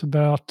bit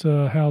about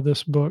how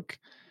this book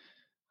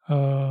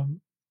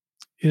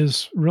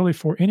is really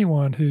for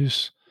anyone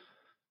who's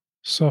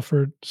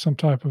suffered some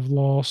type of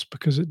loss,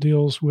 because it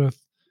deals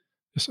with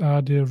this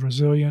idea of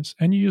resilience.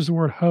 And you use the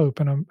word hope,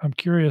 and I'm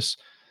curious,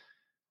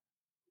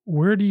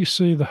 where do you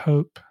see the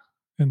hope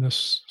in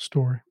this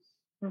story?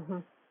 Mm-hmm.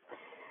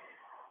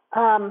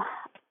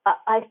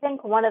 I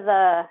think one of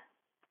the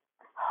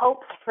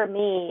hopes for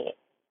me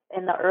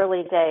in the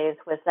early days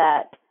was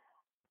that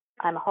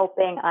I'm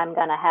hoping I'm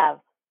going to have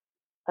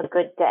a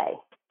good day,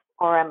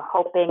 or I'm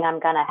hoping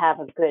I'm going to have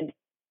a good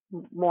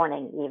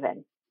morning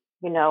even.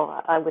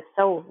 I was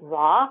so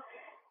raw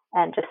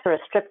and just sort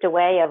of stripped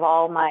away of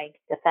all my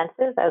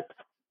defenses, as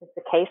is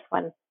the case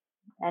when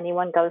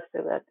anyone goes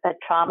through a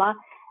trauma,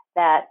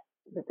 that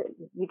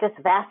you just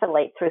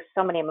vacillate through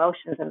so many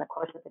emotions in the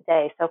course of the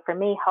day. So for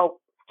me, hope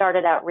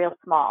started out real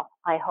small.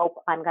 I hope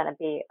I'm going to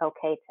be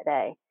okay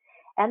today.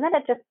 And then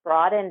it just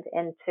broadened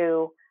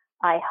into,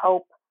 I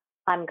hope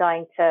I'm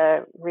going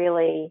to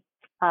really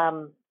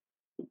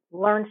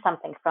learn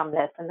something from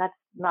this. And that's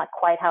not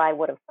quite how I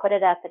would have put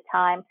it at the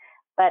time.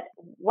 But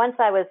once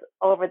I was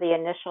over the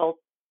initial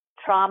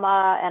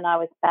trauma and I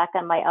was back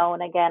on my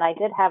own again, I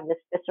did have this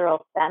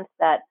visceral sense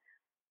that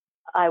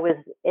I was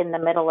in the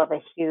middle of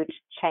a huge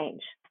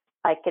change.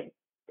 I could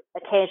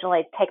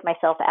occasionally take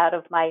myself out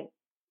of my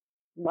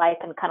life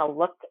and kind of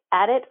look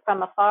at it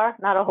from afar.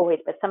 Not always,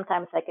 but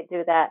sometimes I could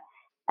do that.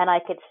 And I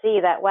could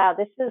see that, wow,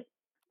 this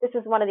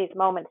is one of these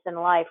moments in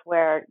life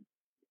where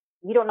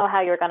you don't know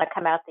how you're going to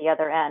come out the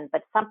other end,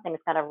 but something's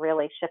going to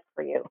really shift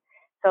for you.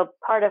 So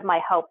part of my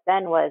hope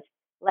then was,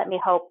 let me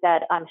hope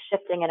that I'm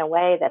shifting in a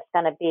way that's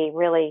going to be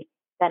really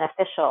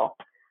beneficial.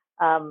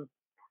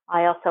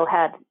 I also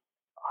had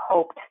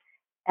hoped,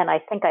 and I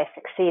think I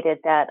succeeded,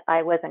 that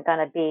I wasn't going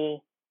to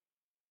be,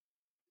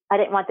 I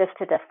didn't want this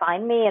to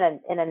define me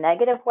in a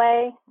negative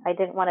way. I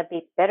didn't want to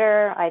be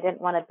bitter. I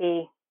didn't want to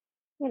be,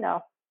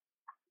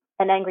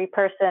 an angry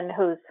person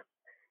who's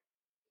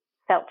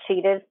felt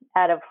cheated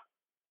out of,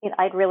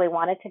 I'd really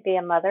wanted to be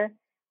a mother.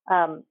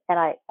 And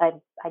I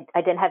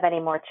didn't have any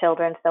more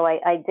children. So I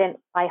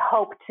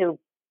hoped to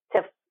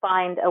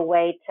find a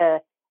way to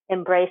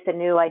embrace a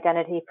new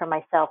identity for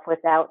myself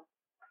without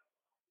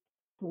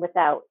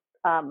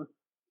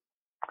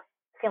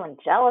feeling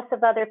jealous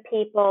of other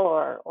people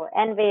or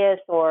envious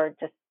or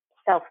just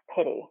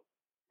self-pity.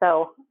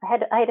 So I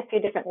had a few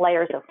different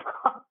layers of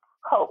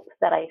hope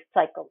that I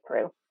cycled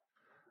through.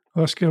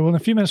 Well, that's good. Well, in the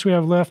few minutes we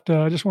have left,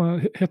 I just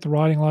want to hit the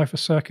writing life a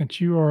second.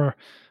 You are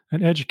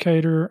an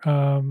educator.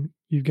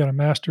 You've got a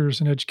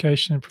master's in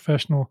education and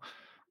professional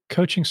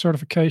coaching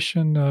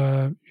certification.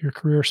 Your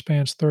career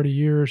spans 30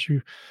 years.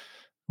 You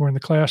were in the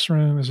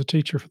classroom as a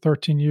teacher for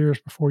 13 years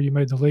before you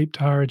made the leap to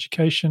higher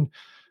education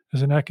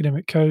as an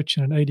academic coach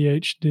and an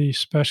ADHD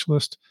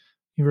specialist,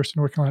 University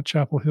of North Carolina,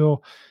 Chapel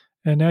Hill.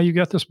 And now you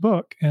got this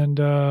book. And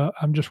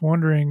I'm just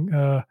wondering,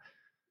 a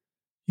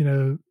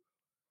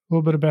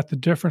little bit about the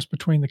difference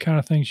between the kind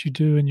of things you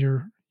do in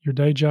your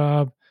day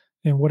job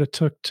and what it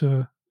took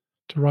to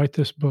write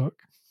this book.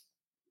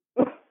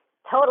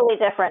 Totally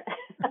different.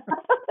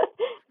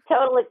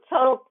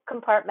 Total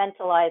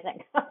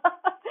compartmentalizing.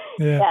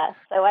 Yeah.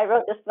 So I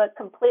wrote this book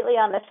completely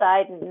on the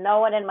side. No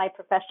one in my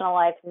professional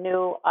life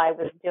knew I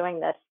was doing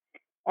this.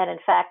 And in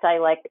fact, I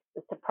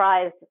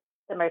surprised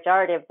the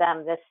majority of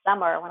them this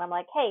summer when I'm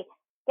like, hey,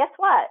 guess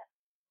what?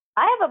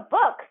 I have a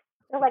book.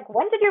 They're like,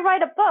 when did you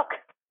write a book?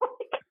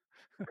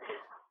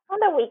 On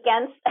the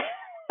weekends.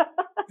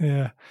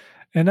 Yeah.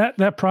 And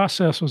that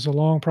process was a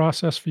long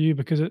process for you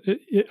because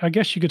it I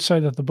guess you could say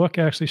that the book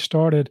actually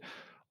started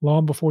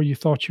long before you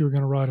thought you were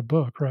going to write a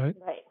book, right?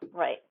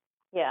 Right.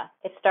 Yeah.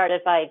 It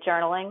started by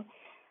journaling.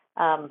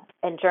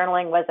 And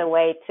journaling was a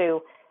way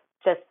to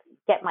just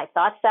get my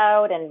thoughts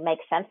out and make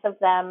sense of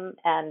them.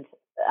 And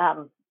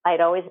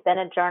I'd always been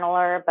a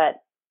journaler,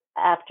 but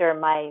after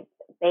my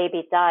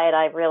baby died,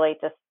 I really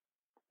just,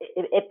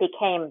 it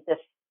became this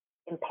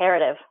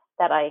imperative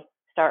that I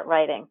start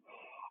writing.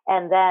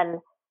 And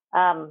then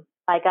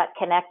I got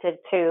connected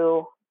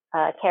to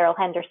Carol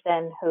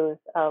Henderson, who's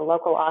a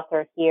local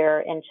author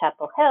here in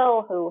Chapel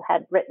Hill, who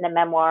had written a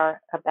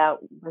memoir about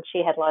when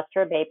she had lost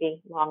her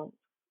baby long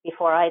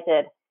before I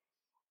did.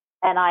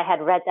 And I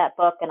had read that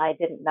book and I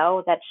didn't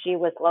know that she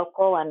was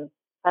local. And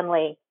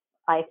suddenly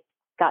I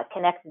got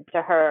connected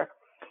to her.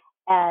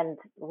 And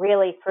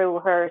really through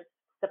her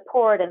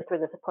support and through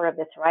the support of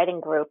this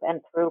writing group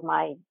and through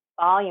my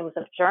volumes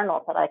of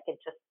journals that I could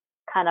just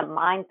kind of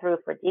mine through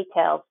for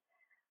details,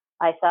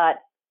 I thought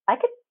I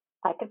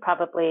could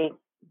probably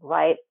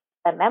write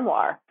a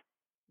memoir,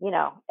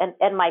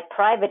 and my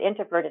private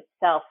introverted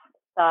self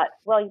thought,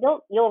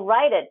 well, you'll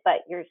write it,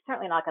 but you're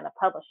certainly not going to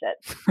publish it.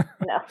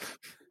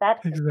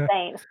 That's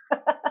insane.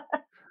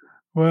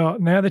 Well,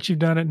 now that you've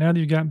done it, now that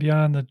you've gotten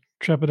beyond the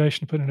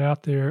trepidation of putting it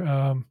out there,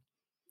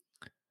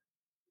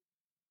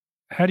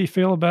 how do you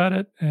feel about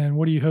it, and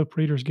what do you hope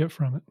readers get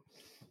from it?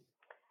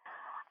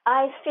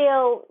 I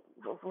feel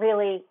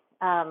really,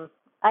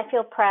 I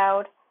feel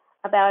proud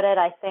about it.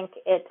 I think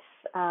it's,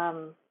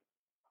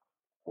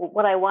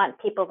 what I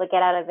want people to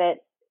get out of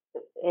it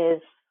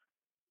is,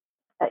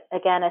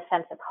 again, a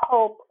sense of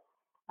hope.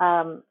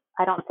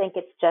 I don't think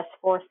it's just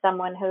for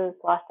someone who's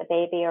lost a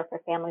baby or for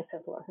families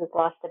who's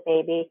lost a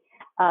baby,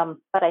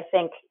 but I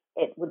think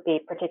it would be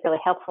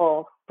particularly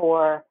helpful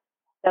for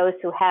those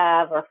who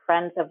have or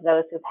friends of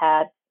those who've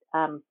had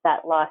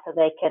that loss, so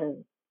they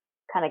can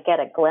kind of get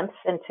a glimpse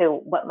into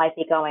what might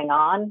be going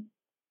on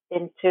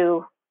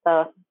into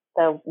the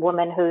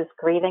woman who's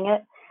grieving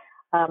it.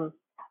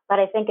 But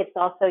I think it's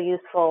also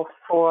useful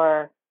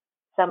for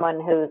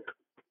someone who's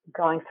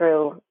going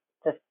through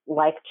just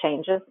life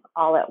changes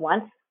all at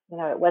once.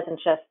 It wasn't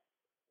just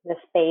this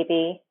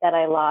baby that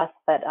I lost,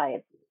 but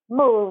I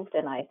moved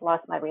and I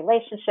lost my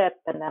relationship,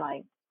 and then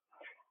I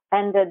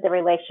ended the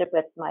relationship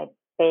with my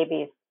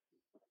baby's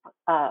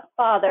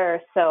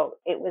father. So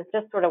it was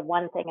just sort of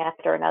one thing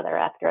after another.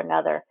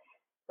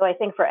 So I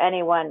think for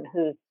anyone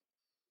who's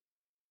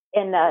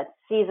in a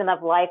season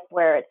of life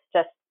where it's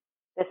just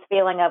this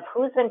feeling of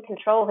who's in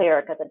control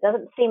here, because it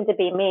doesn't seem to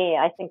be me,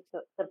 I think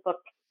the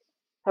book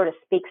sort of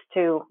speaks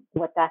to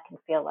what that can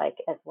feel like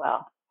as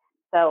well.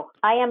 So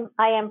I am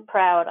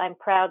proud. I'm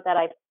proud that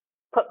I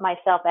put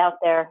myself out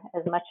there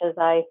as much as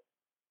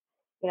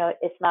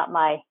it's not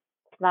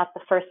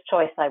the first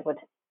choice I would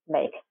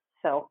make.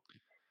 So.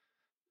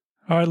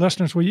 All right,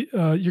 listeners, you're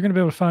going to be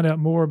able to find out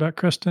more about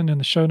Kristen in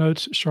the show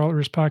notes at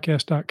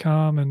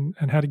charlottereaderspodcast.com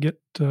and how to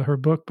get her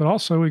book. But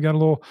also, we got a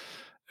little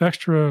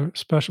extra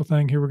special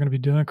thing here we're going to be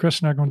doing.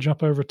 Kristen and I are going to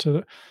jump over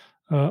to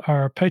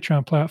our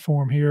Patreon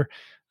platform here,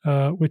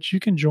 which you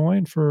can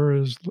join for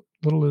as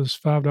little as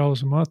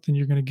 $5 a month, and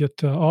you're going to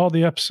get all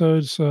the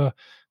episodes, the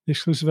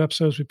exclusive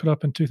episodes we put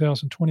up in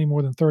 2020,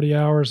 more than 30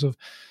 hours of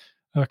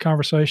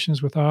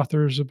conversations with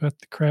authors about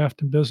the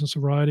craft and business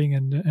of writing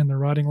and their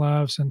writing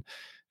lives. And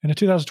in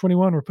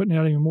 2021, we're putting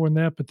out even more than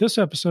that. But this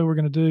episode we're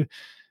going to do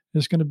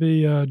is going to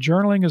be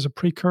journaling as a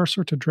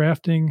precursor to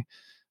drafting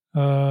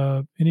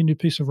any new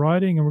piece of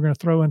writing. And we're going to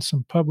throw in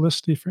some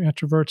publicity for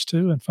introverts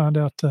too and find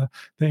out the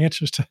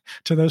answers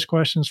to those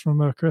questions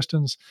from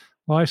Kristen's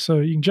life. So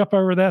you can jump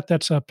over that.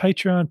 That's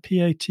Patreon,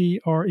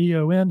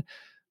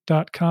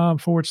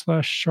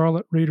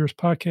 patreon.com/Charlotte Readers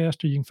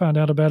Podcast, or you can find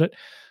out about it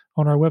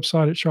on our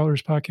website at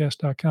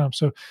charlottereaderspodcast.com.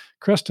 So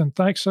Kristen,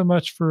 thanks so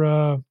much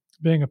for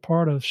being a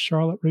part of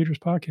Charlotte Readers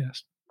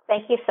Podcast.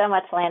 Thank you so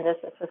much, Landis.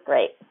 This was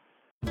great.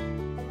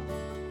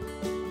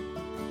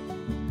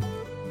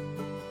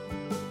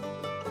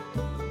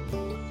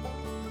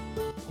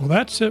 Well,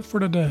 that's it for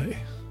today.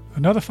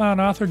 Another fine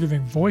author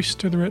giving voice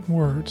to the written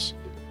words.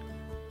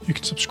 You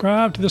can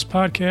subscribe to this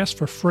podcast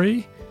for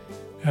free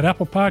at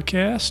Apple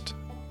Podcast,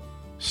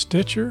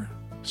 Stitcher,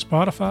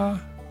 Spotify,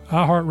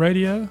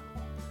 iHeartRadio,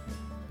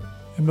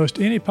 and most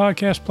any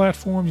podcast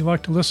platform you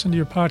like to listen to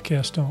your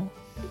podcast on.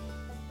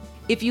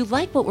 If you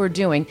like what we're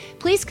doing,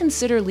 please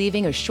consider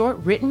leaving a short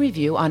written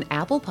review on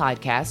Apple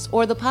Podcasts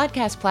or the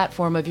podcast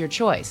platform of your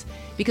choice,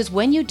 because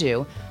when you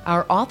do,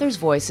 our authors'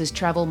 voices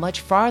travel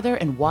much farther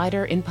and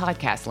wider in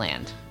podcast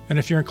land. And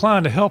if you're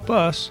inclined to help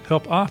us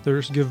help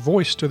authors give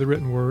voice to the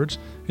written words,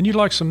 and you'd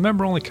like some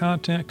member-only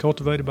content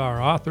cultivated by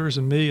our authors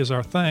and me as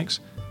our thanks,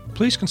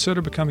 please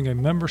consider becoming a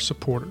member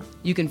supporter.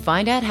 You can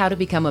find out how to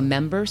become a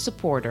member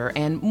supporter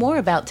and more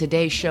about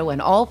today's show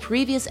and all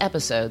previous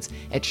episodes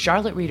at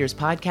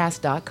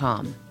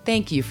charlottereaderspodcast.com.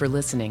 Thank you for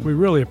listening. We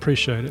really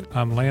appreciate it.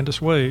 I'm Landis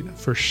Wade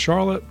for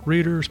Charlotte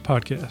Readers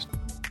Podcast.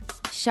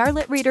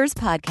 Charlotte Readers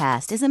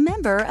Podcast is a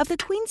member of the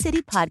Queen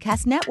City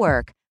Podcast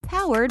Network,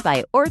 powered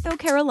by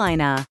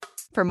OrthoCarolina.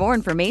 For more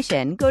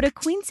information, go to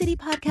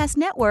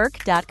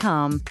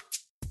queencitypodcastnetwork.com.